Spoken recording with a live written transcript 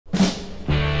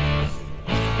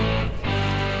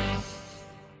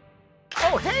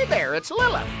hey there, it's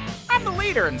Lilith. I'm the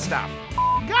leader and stuff.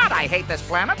 God, I hate this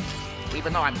planet.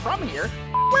 Even though I'm from here.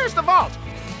 Where's the vault?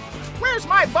 Where's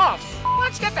my vault?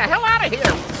 Let's get the hell out of here.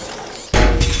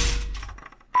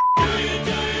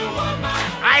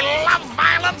 I love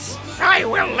violence. I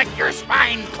will lick your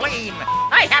spine clean.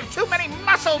 I have too many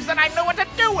muscles than I know what to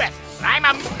do with. I'm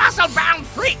a muscle-bound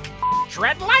freak.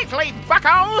 Tread lightly,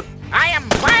 bucko. I am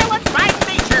violent by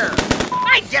nature.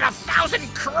 I did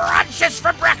 1,000 crunches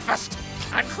for breakfast.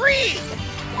 A Krieg.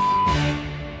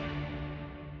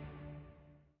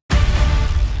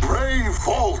 Brave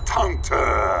vault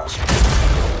hunters!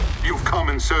 You've come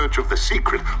in search of the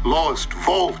secret lost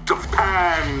vault of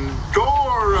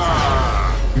Pandora!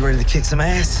 You ready to kick some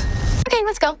ass? Okay,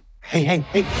 let's go. Hey.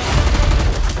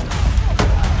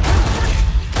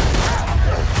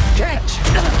 Catch!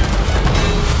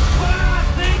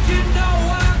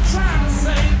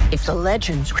 If the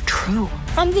legends were true,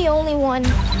 I'm the only one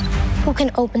who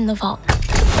can open the vault.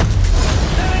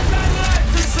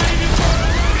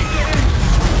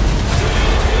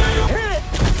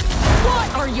 What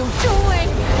are you doing?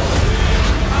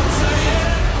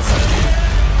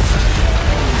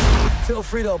 Feel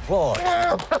free to applaud.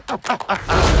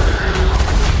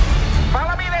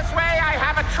 Follow me this way. I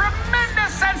have a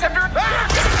tremendous sense of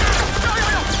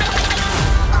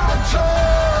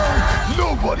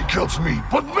Nobody kills me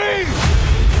but me!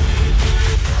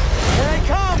 Here they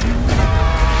come!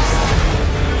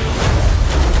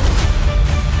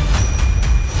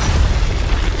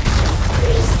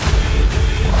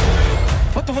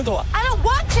 Put the window up. I don't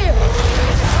want to!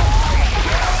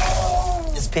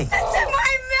 It's pink. It's in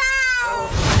my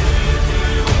mouth!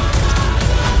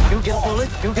 You get a bullet.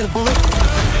 You get a bullet.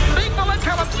 big bullet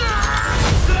coming.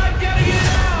 Start getting it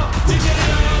out! To get it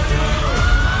out!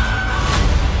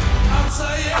 I'll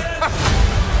say it!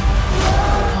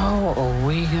 How are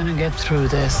we gonna get through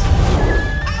this?